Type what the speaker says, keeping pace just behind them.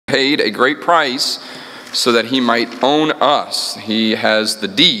paid a great price so that he might own us. He has the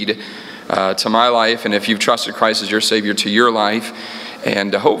deed to my life, and if you've trusted Christ as your Savior, to your life.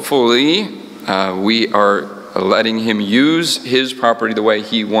 And hopefully we are letting him use his property the way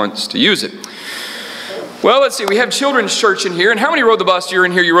he wants to use it. Well, let's see. We have children's church in here. And how many rode the bus? You're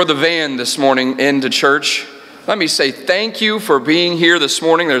in here. You rode the van this morning into church. Let me say thank you for being here this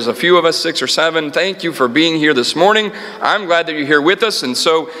morning. There's a few of us, 6 or 7. Thank you for being here this morning. I'm glad that you're here with us. And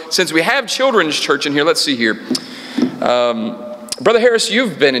so, since we have children's church in here, let's see here. Brother Harris,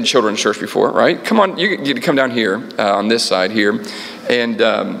 you've been in children's church before, right? Come on, you get to come down here on this side here. And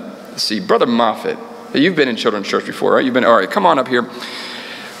let's see, Brother Moffitt, you've been in children's church before, right? All right, come on up here.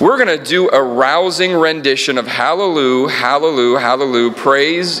 We're going to do a rousing rendition of Hallelujah, Hallelujah, Hallelujah,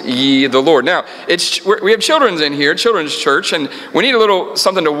 Praise Ye the Lord. Now, we have children's in here, children's church, and we need a little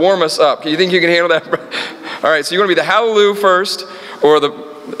something to warm us up. You think you can handle that? All right, so you want to be the Hallelujah first, or the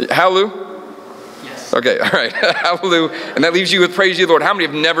Hallelujah? Yes. Okay, all right, Hallelujah. And that leaves you with Praise Ye the Lord. How many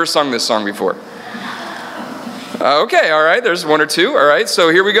have never sung this song before? Okay, all right, there's 1 or 2. All right, so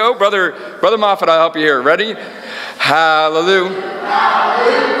here we go. Brother Moffitt, I'll help you here. Ready? Hallelujah.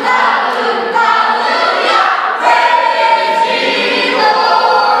 Hallelujah, hallelujah, hallelujah. Praise ye the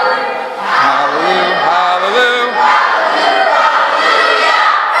Lord. Hallelujah, hallelujah. Hallelujah, hallelujah.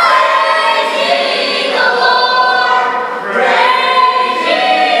 Praise ye the Lord. Praise ye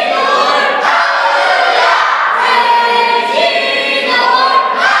the Lord. Hallelujah. Praise ye the Lord.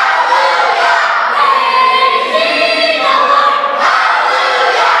 Hallelujah. Praise ye the Lord.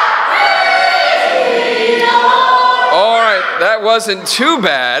 Hallelujah. Praise ye the Lord. All right, that wasn't too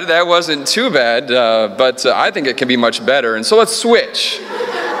bad. But I think it can be much better. And so let's switch.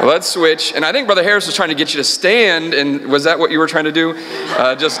 And I think Brother Harris was trying to get you to stand. And was that what you were trying to do?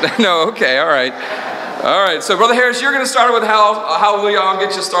 No, okay, all right. All right, so Brother Harris, you're going to start with Hallelujah. I'll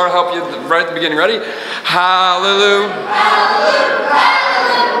get you started, help you right at the beginning. Ready? Hallelujah. Hallelujah.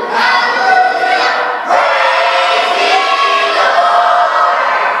 Hallelujah. Hallelujah. Praise ye the Lord.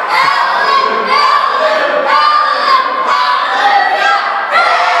 Hallelujah. Hallelujah. Hallelujah. Praise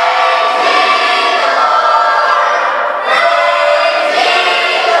ye the Lord. Praise ye the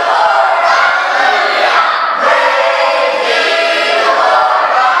Lord. Hallelujah. Praise ye the Lord.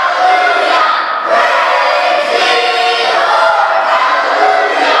 Hallelujah. Praise ye the Lord.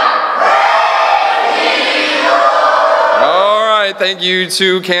 Hallelujah. Praise ye the Lord. All right, thank you.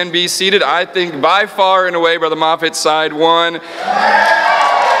 2 can be seated. I think by far and away, Brother Moffitt, side 1.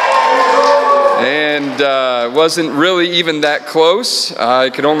 And wasn't really even that close. I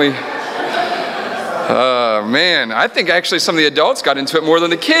could only, man, I think actually some of the adults got into it more than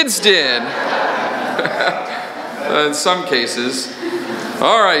the kids did. In some cases.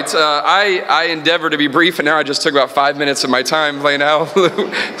 All right, I endeavor to be brief, and now I just took about 5 minutes of my time playing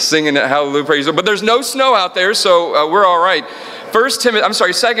Hallelujah, singing Hallelujah, praise the Lord. But there's no snow out there, so we're all right. 2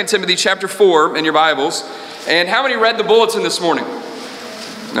 Timothy chapter 4 in your Bibles. And how many read the bulletin this morning?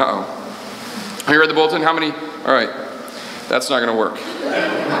 Uh-oh. You read the bulletin? How many? All right. That's not going to work.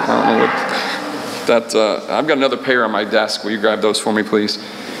 I don't know what I've got another pair on my desk. Will you grab those for me, please?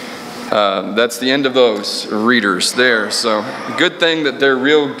 That's the end of those readers there. So good thing that they're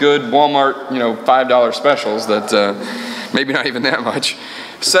real good Walmart, $5 specials that maybe not even that much.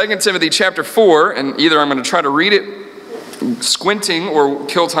 2 Timothy chapter 4, and either I'm going to try to read it squinting or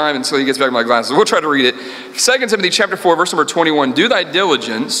kill time until he gets back my glasses. We'll try to read it. 2 Timothy chapter 4, verse number 21. Do thy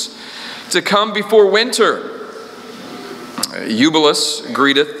diligence to come before winter. Eubulus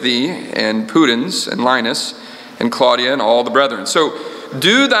greeteth thee, and Pudens, and Linus, and Claudia, and all the brethren. So,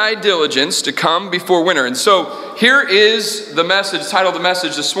 do thy diligence to come before winter. And so, here is the message, title of the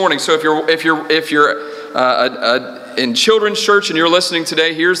message this morning. So, if you're in children's church and you're listening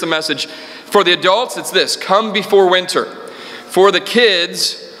today, here's the message. For the adults, it's this: come before winter. For the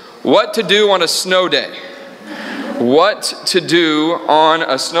kids, what to do on a snow day. What to do on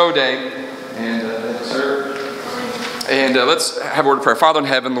a snow day. And let's have a word of prayer. Father in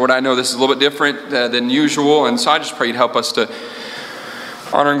heaven, Lord, I know this is a little bit different than usual, and so I just pray you'd help us to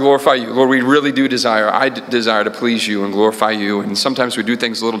honor and glorify you. Lord, we really do I desire to please you and glorify you, and sometimes we do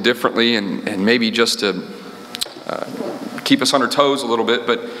things a little differently, and maybe just to keep us on our toes a little bit,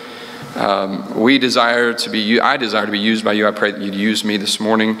 but I desire to be used by you. I pray that you'd use me this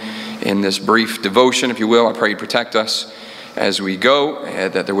morning in this brief devotion, if you will. I pray you'd protect us as we go,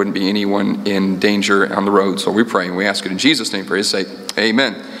 that there wouldn't be anyone in danger on the road. So we pray and we ask it in Jesus' name for his sake.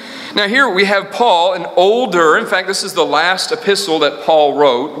 Amen. Now here we have Paul, an older, in fact this is the last epistle that Paul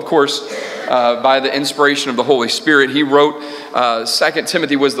wrote, of course, by the inspiration of the Holy Spirit. He wrote, 2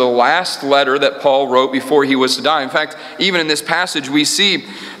 Timothy was the last letter that Paul wrote before he was to die. In fact, even in this passage we see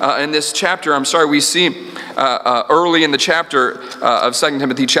in this chapter, we see early in the chapter of 2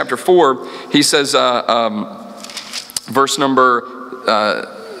 Timothy chapter 4, he says, verse number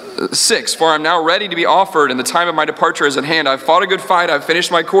 6, "For I am now ready to be offered, and the time of my departure is at hand. I've fought a good fight, I've finished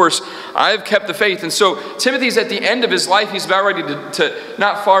my course, I have kept the faith." And so Timothy's at the end of his life. He's about ready to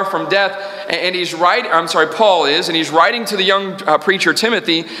not far from death. And he's writing, Paul is, and he's writing to the young preacher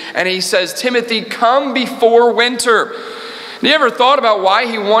Timothy, and he says, "Timothy, come before winter." Have you ever thought about why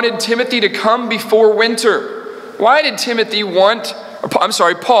he wanted Timothy to come before winter? Why did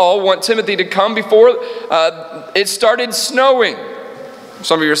Paul want Timothy to come before it started snowing?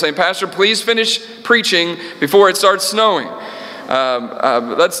 Some of you are saying, "Pastor, please finish preaching before it starts snowing."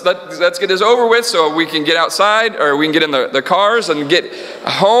 Let's get this over with so we can get outside, or we can get in the cars and get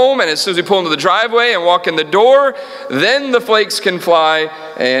home. And as soon as we pull into the driveway and walk in the door, then the flakes can fly,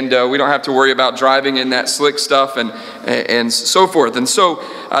 and we don't have to worry about driving in that slick stuff and so forth. And so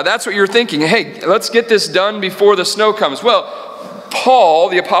that's what you're thinking. Hey, let's get this done before the snow comes. Well, Paul,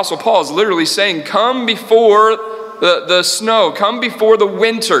 the Apostle Paul, is literally saying, come before the snow, come before the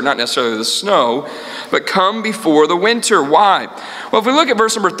winter, not necessarily the snow, but come before the winter. Why? Well, if we look at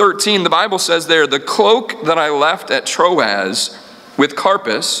verse number 13, the Bible says there, "The cloak that I left at Troas with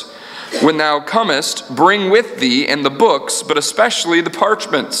Carpus, when thou comest, bring with thee, and the books, but especially the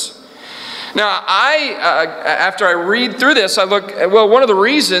parchments." Now, after I read through this, I look, well, one of the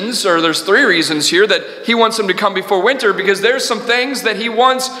reasons, or there's three reasons here that he wants them to come before winter, because there's some things that he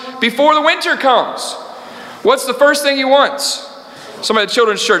wants before the winter comes. What's the first thing he wants? Somebody at the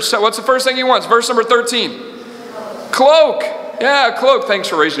children's church, what's the first thing he wants? Verse number 13. Cloak. Yeah, a cloak. Thanks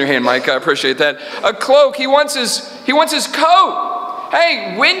for raising your hand, Mike. I appreciate that. A cloak. He wants his coat.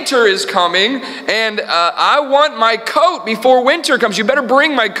 Hey, winter is coming, and I want my coat before winter comes. You better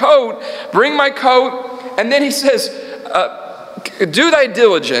bring my coat. Bring my coat. And then he says, do thy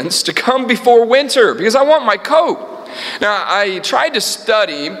diligence to come before winter, because I want my coat. Now, I tried to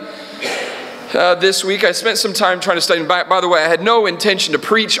study this week. I spent some time trying to study. By the way, I had no intention to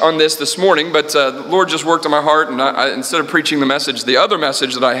preach on this morning, but the Lord just worked on my heart, and instead of preaching the other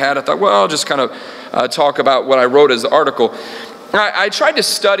message that I had, I thought, well, I'll just kind of talk about what I wrote as the article. I tried to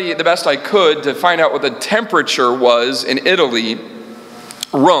study the best I could to find out what the temperature was in Italy,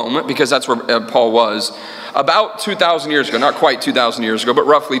 Rome, because that's where Paul was, about 2,000 years ago. Not quite 2,000 years ago, but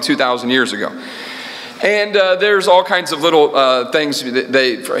roughly 2,000 years ago. And there's all kinds of little things.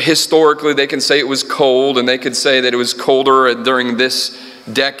 Historically, they can say it was cold, and they could say that it was colder during this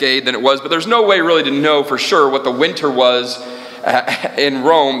decade than it was. But there's no way really to know for sure what the winter was in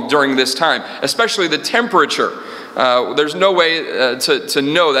Rome during this time, especially the temperature. There's no way to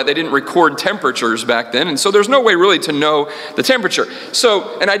know that. They didn't record temperatures back then, and so there's no way really to know the temperature.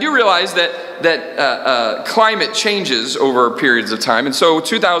 So, and I do realize that climate changes over periods of time, and so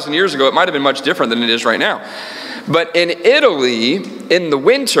 2,000 years ago it might have been much different than it is right now. But in Italy, in the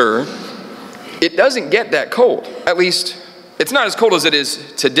winter, it doesn't get that cold. At least, it's not as cold as it is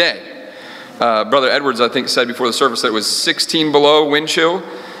today. Brother Edwards, I think, said before the service that it was 16 below wind chill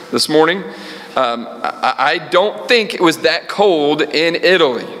this morning. I don't think it was that cold in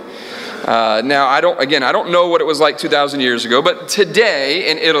Italy. Now, I don't know what it was like 2,000 years ago, but today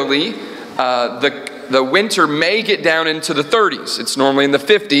in Italy, the winter may get down into the 30s. It's normally in the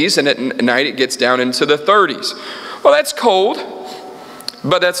 50s, and at night it gets down into the 30s. Well, that's cold,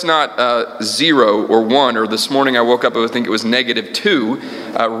 but that's not 0 or 1. Or this morning I woke up, I think it was -2.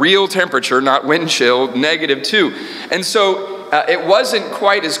 Real temperature, not wind chill, -2. And so it wasn't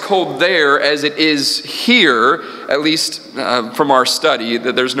quite as cold there as it is here, at least from our study.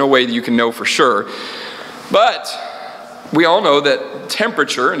 That there's no way that you can know for sure. But we all know that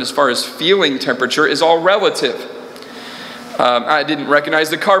temperature, and as far as feeling temperature, is all relative. I didn't recognize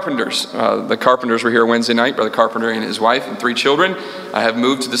the Carpenters. The Carpenters were here Wednesday night, Brother Carpenter and his wife and 3 children. I have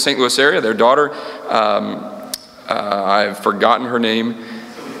moved to the St. Louis area. Their daughter, I've forgotten her name.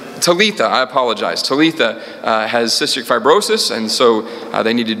 Talitha, I apologize. Talitha has cystic fibrosis, and so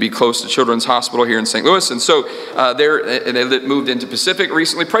they needed to be close to Children's Hospital here in St. Louis, and so they moved into Pacific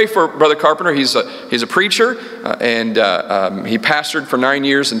recently. Pray for Brother Carpenter. He's a preacher, and he pastored for 9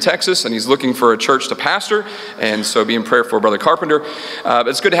 years in Texas, and he's looking for a church to pastor, and so be in prayer for Brother Carpenter. But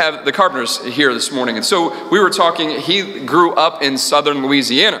it's good to have the Carpenters here this morning. And so we were talking, he grew up in southern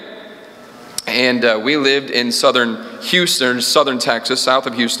Louisiana. And we lived in southern Houston, southern Texas, south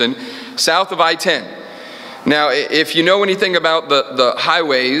of Houston, south of I-10. Now, if you know anything about the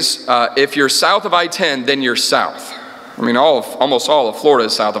highways, if you're south of I-10, then you're south. I mean, almost all of Florida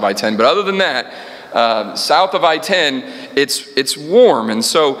is south of I-10. But other than that, south of I-10, it's warm. And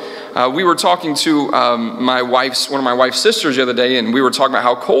so we were talking to one of my wife's sisters the other day, and we were talking about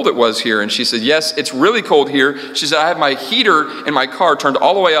how cold it was here. And she said, yes, it's really cold here. She said, I have my heater in my car turned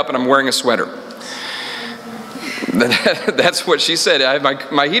all the way up, and I'm wearing a sweater. That's what she said. I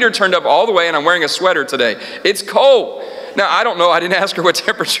have my heater turned up all the way, and I'm wearing a sweater today. It's cold. Now, I don't know. I didn't ask her what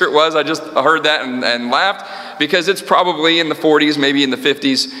temperature it was. I just heard that and laughed, because it's probably in the 40s, maybe in the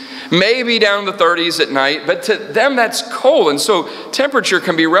 50s, maybe down in the 30s at night. But to them, that's cold. And so temperature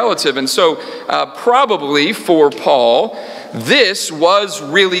can be relative. And so probably for Paul, this was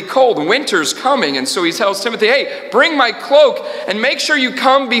really cold. Winter's coming. And so he tells Timothy, hey, bring my cloak and make sure you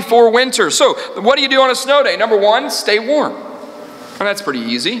come before winter. So what do you do on a snow day? Number one, stay warm. And that's pretty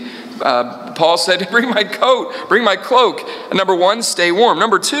easy. Paul said, bring my coat, bring my cloak. And number one, stay warm.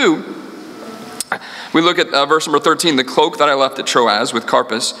 Number two, we look at verse number 13, the cloak that I left at Troas with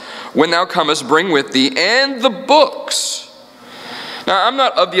Carpus, when thou comest, bring with thee, and the books. Now, I'm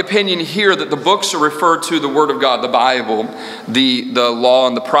not of the opinion here that the books are referred to the Word of God, the Bible, the law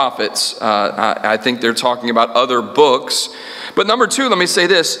and the prophets. I think they're talking about other books. But number two, let me say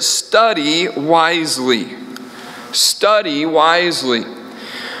this, study wisely. Study wisely.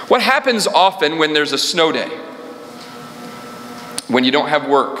 What happens often when there's a snow day? When you don't have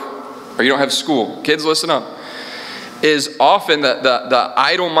work or you don't have school, kids listen up, is often the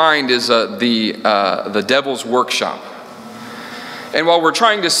idle mind is the devil's workshop. And while we're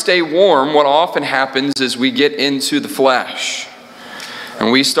trying to stay warm, what often happens is we get into the flesh.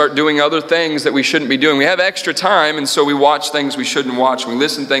 And we start doing other things that we shouldn't be doing. We have extra time, and so we watch things we shouldn't watch. We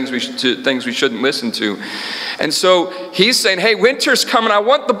listen to things we shouldn't listen to. And so he's saying, hey, winter's coming. I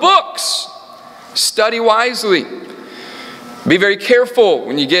want the books. Study wisely. Be very careful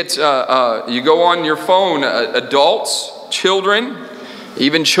when you you go on your phone. Adults, children,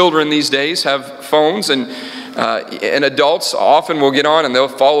 even children these days have phones, and adults often will get on and they'll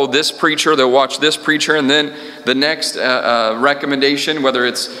follow this preacher, they'll watch this preacher, and then the next recommendation, whether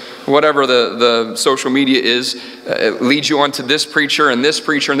it's whatever the social media is, leads you on to this preacher and this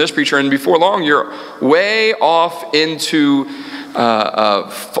preacher and this preacher, and before long you're way off into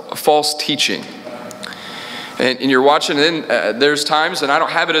false teaching. And you're watching, and then there's times, and I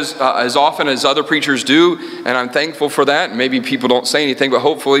don't have it as often as other preachers do, and I'm thankful for that. Maybe people don't say anything, but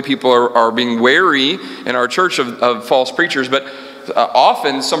hopefully people are being wary in our church of false preachers. But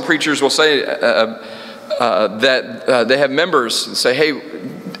often some preachers will say that they have members and say, hey,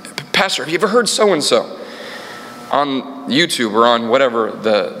 Pastor, have you ever heard so-and-so on YouTube or on whatever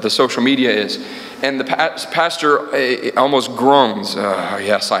the social media is? And the pastor almost groans,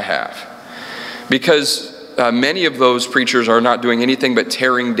 yes, I have. Because many of those preachers are not doing anything but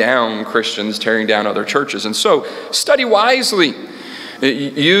tearing down Christians, tearing down other churches. And so, study wisely.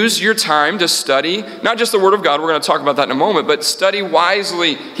 Use your time to study, not just the Word of God, we're going to talk about that in a moment, but study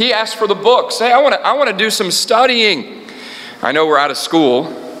wisely. He asked for the books. Hey, I want to do some studying. I know we're out of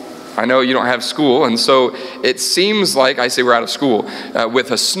school. I know you don't have school, and so it seems like, I say we're out of school. With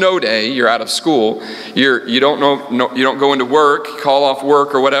a snow day, you're out of school. You don't go into work, call off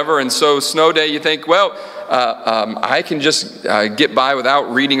work or whatever, and so snow day, you think, well, I can just get by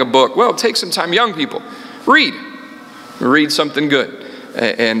without reading a book. Well, take some time, young people. Read something good.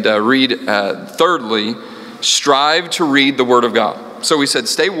 And thirdly, strive to read the Word of God. So we said,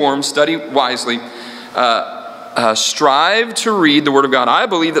 stay warm, study wisely, strive to read the Word of God. I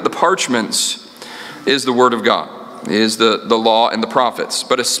believe that the parchments is the Word of God, is the law and the prophets.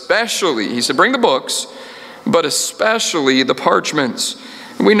 But especially, he said, bring the books, but especially the parchments.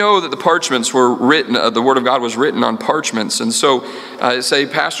 And we know that the parchments were written, the Word of God was written on parchments. And so say,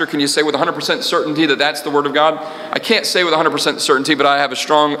 Pastor, can you say with 100% certainty that that's the Word of God? I can't say with 100% certainty, but I have a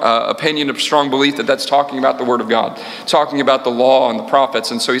strong opinion, a strong belief that that's talking about the Word of God, talking about the law and the prophets.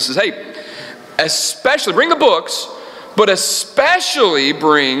 And so he says, hey, especially, bring the books, but especially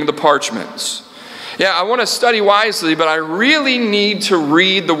bring the parchments. Yeah, I want to study wisely, but I really need to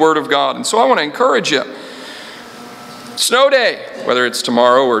read the Word of God. And so I want to encourage you. Snow day, whether it's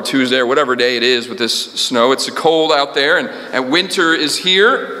tomorrow or Tuesday or whatever day it is with this snow, it's cold out there, and winter is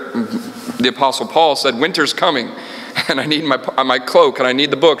here. The Apostle Paul said, winter's coming, and I need my cloak, and I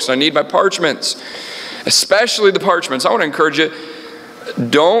need the books, and I need my parchments, especially the parchments. I want to encourage you,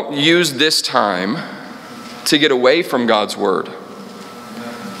 don't use this time to get away from God's Word.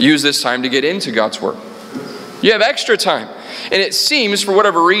 Use this time to get into God's Word. You have extra time. And it seems, for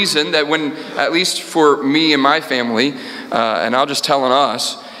whatever reason, that when, at least for me and my family, and I'll just tell on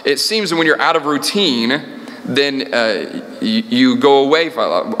us, it seems that when you're out of routine, then you go away.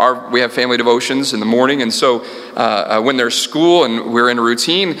 We have family devotions in the morning, and so when there's school and we're in a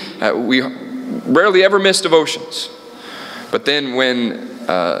routine, we rarely ever miss devotions. But then when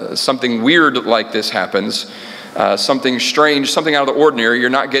something weird like this happens, something strange, something out of the ordinary, you're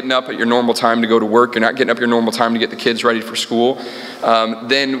not getting up at your normal time to go to work, you're not getting up at your normal time to get the kids ready for school,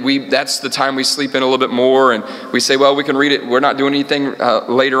 then that's the time we sleep in a little bit more, and we say, well, we can read it. We're not doing anything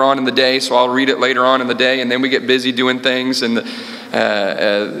later on in the day, so I'll read it later on in the day, and then we get busy doing things, and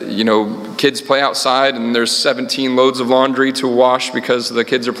kids play outside, and there's 17 loads of laundry to wash because the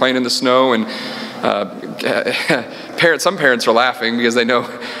kids are playing in the snow, and some parents are laughing because they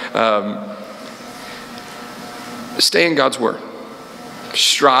know. Stay in God's Word.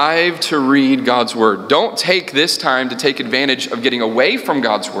 Strive to read God's Word. Don't take this time to take advantage of getting away from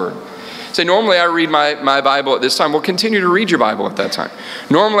God's Word. Say, normally I read my Bible at this time. Well, continue to read your Bible at that time.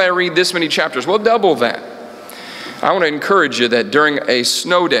 Normally I read this many chapters. Well, double that. I want to encourage you that during a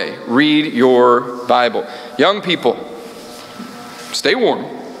snow day, read your Bible. Young people, stay warm.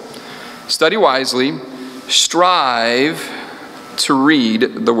 Study wisely. Strive to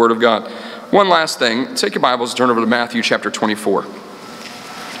read the Word of God. One last thing. Take your Bibles and turn over to Matthew chapter 24.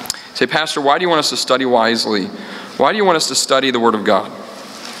 Say, Pastor, why do you want us to study wisely? Why do you want us to study the Word of God?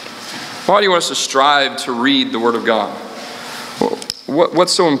 Why do you want us to strive to read the Word of God? Well,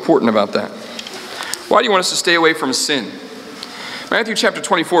 what's so important about that? Why do you want us to stay away from sin? Matthew chapter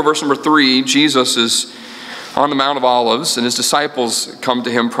 24, verse number 3, Jesus is on the Mount of Olives, and his disciples come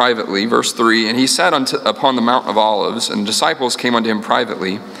to him privately. Verse 3, and he sat upon the Mount of Olives, and disciples came unto him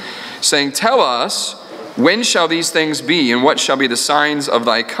privately, saying, tell us, when shall these things be, and what shall be the signs of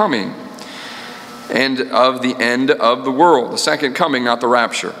thy coming, and of the end of the world? The second coming, not the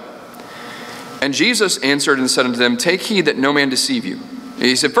rapture. And Jesus answered and said unto them, take heed that no man deceive you.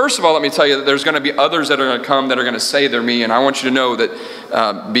 He said, first of all, let me tell you that there's going to be others that are going to come that are going to say they're me, and I want you to know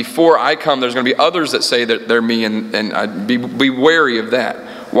that before I come, there's going to be others that say that they're me, and be wary of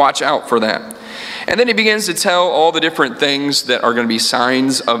that. Watch out for that. And then he begins to tell all the different things that are going to be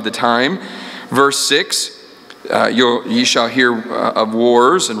signs of the time. Verse 6, ye shall hear of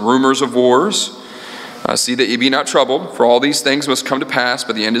wars and rumors of wars. See that ye be not troubled, for all these things must come to pass,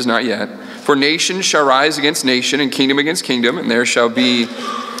 but the end is not yet. For nation shall rise against nation, and kingdom against kingdom, and there shall be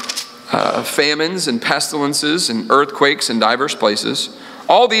famines and pestilences and earthquakes in divers places.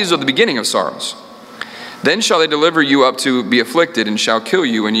 All these are the beginning of sorrows. Then shall they deliver you up to be afflicted, and shall kill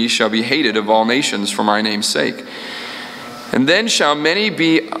you, and ye shall be hated of all nations for my name's sake. And then shall many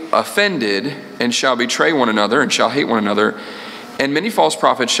be offended, and shall betray one another, and shall hate one another. And many false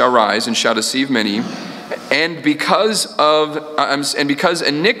prophets shall rise, and shall deceive many. And because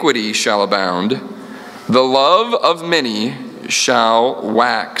iniquity shall abound, the love of many shall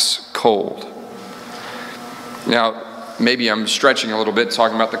wax cold. Now, maybe I'm stretching a little bit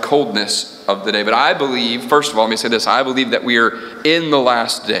talking about the coldness of the day, but I believe, first of all, let me say this, I believe that we are in the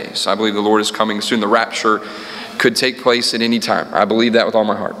last days. I believe the Lord is coming soon. The rapture could take place at any time. I believe that with all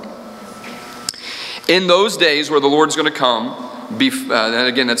my heart. In those days where the Lord's going to come, and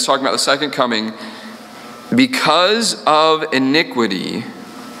again, that's talking about the second coming, because iniquity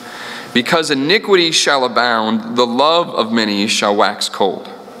shall abound, the love of many shall wax cold.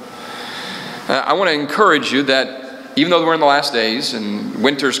 I want to encourage you that even though we're in the last days and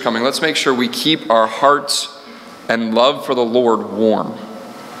winter's coming, let's make sure we keep our hearts and love for the Lord warm.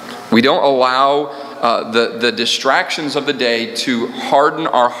 We don't allow the distractions of the day to harden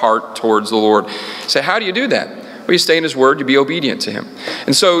our heart towards the Lord. Say, how do you do that? Well, you stay in His Word, you be obedient to Him.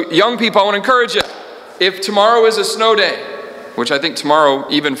 And so, young people, I want to encourage you. If tomorrow is a snow day, which I think tomorrow,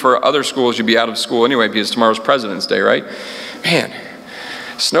 even for other schools, you'd be out of school anyway because tomorrow's President's Day, right? Man,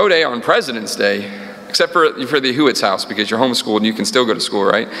 snow day on President's Day. Except for the Hewitt's house, because you're homeschooled and you can still go to school,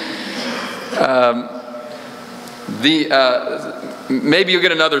 right? Maybe you'll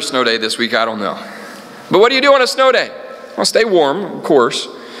get another snow day this week, I don't know. But what do you do on a snow day? Well, stay warm, of course.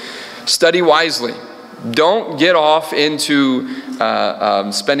 Study wisely. Don't get off into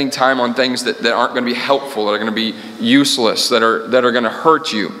spending time on things that aren't going to be helpful, that are going to be useless, that are going to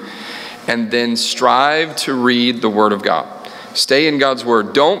hurt you. And then strive to read the Word of God. Stay in God's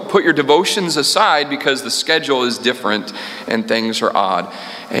Word. Don't put your devotions aside because the schedule is different and things are odd.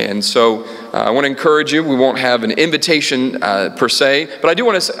 And so I want to encourage you. We won't have an invitation per se, but I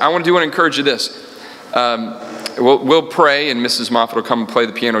want to encourage you this. We'll pray, and Mrs. Moffitt will come and play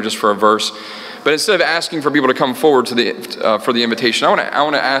the piano just for a verse. But instead of asking for people to come forward to for the invitation, I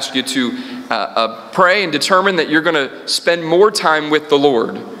want to ask you to pray and determine that you're going to spend more time with the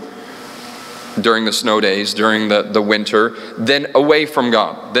Lord during the snow days, during the winter, than away from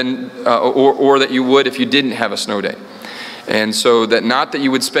God, or that you would if you didn't have a snow day. And so that not that you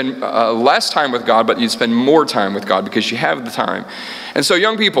would spend less time with God, but you'd spend more time with God because you have the time. And so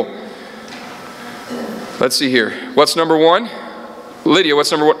young people, let's see here. What's number one? Lydia,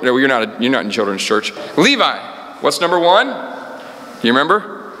 what's number 1? No, you're not in children's church. Levi, what's number 1? Do you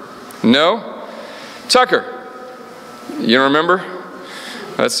remember? No? Tucker, you don't remember?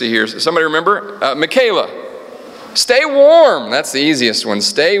 Let's see here. Somebody remember? Michaela, stay warm. That's the easiest one.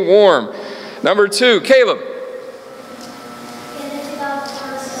 Stay warm. Number 2, Caleb.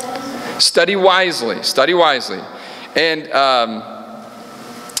 Study wisely. Study wisely. And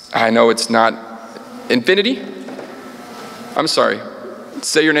I know it's not Infinity. I'm sorry.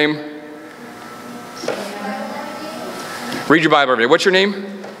 Say your name. Read your Bible every day. What's your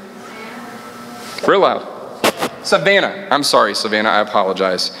name? Real loud. Savannah. I'm sorry, Savannah. I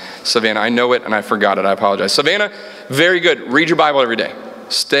apologize. Savannah, I know it and I forgot it. I apologize. Savannah, very good. Read your Bible every day.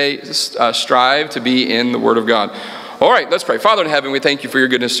 Strive to be in the Word of God. All right, let's pray. Father in heaven, we thank you for your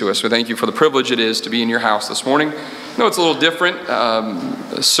goodness to us. We thank you for the privilege it is to be in your house this morning. I know it's a little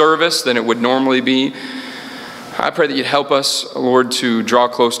different service than it would normally be. I pray that you'd help us, Lord, to draw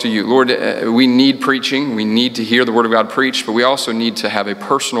close to you. Lord, we need preaching. We need to hear the Word of God preached, but we also need to have a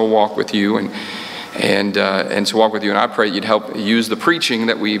personal walk with you and to walk with you. And I pray you'd help use the preaching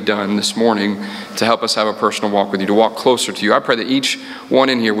that we've done this morning to help us have a personal walk with you, to walk closer to you. I pray that each one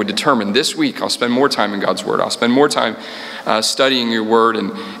in here would determine this week I'll spend more time in God's Word. I'll spend more time studying your Word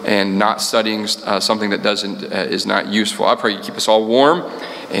and not studying something that is not useful. I pray you keep us all warm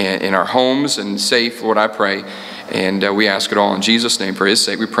and in our homes and safe, Lord, I pray. And we ask it all in Jesus' name. For his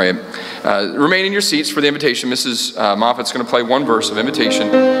sake, we pray it. Remain in your seats for the invitation. Mrs. Moffat's going to play one verse of invitation.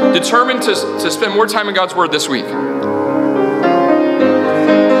 Determined to spend more time in God's Word this week.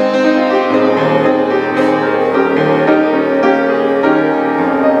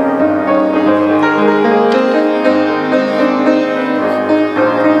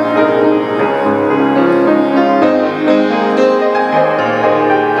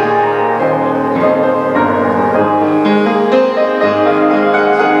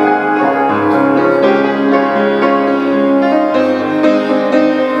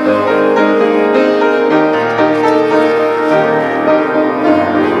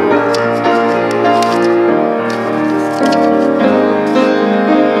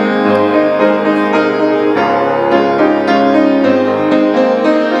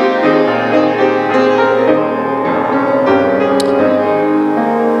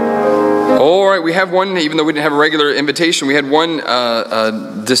 We have one, even though we didn't have a regular invitation, we had one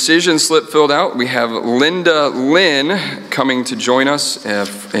decision slip filled out. We have Linda Lynn coming to join us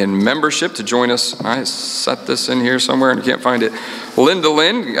in membership, to join us. I set this in here somewhere and I can't find it. Linda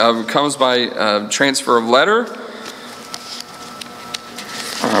Lynn comes by transfer of letter.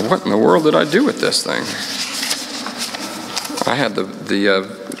 What in the world did I do with this thing? I had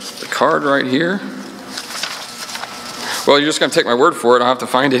the card right here. Well, you're just going to take my word for it. I'll have to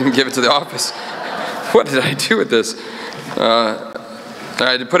find it and give it to the office. What did I do with this? I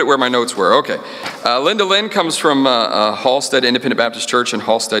had to put it where my notes were. Okay. Linda Lynn comes from Halstead Independent Baptist Church in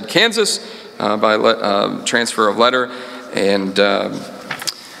Halstead, Kansas, by transfer of letter. And I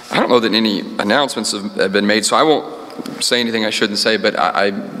don't know that any announcements have been made, so I won't say anything I shouldn't say, but I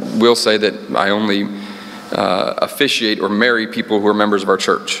will say that I only officiate or marry people who are members of our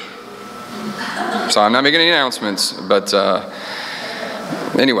church. So I'm not making any announcements, but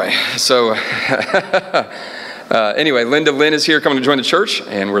anyway, so anyway, Linda Lynn is here coming to join the church,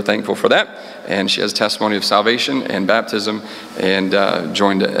 and we're thankful for that. And she has testimony of salvation and baptism, and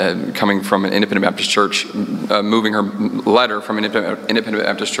coming from an Independent Baptist church, moving her letter from an Independent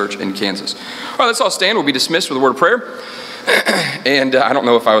Baptist church in Kansas. All right, let's all stand. We'll be dismissed with a word of prayer. And I don't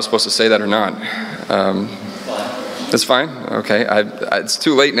know if I was supposed to say that or not. That's fine? Okay. It's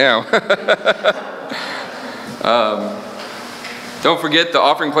too late now. Don't forget the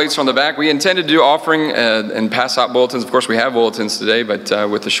offering plates on the back. We intended to do offering and pass out bulletins. Of course, we have bulletins today, but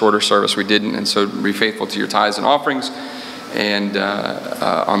with the shorter service, we didn't. And so be faithful to your tithes and offerings. And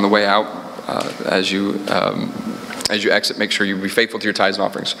on the way out, as you exit, make sure you be faithful to your tithes and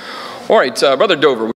offerings. All right, Brother Dover.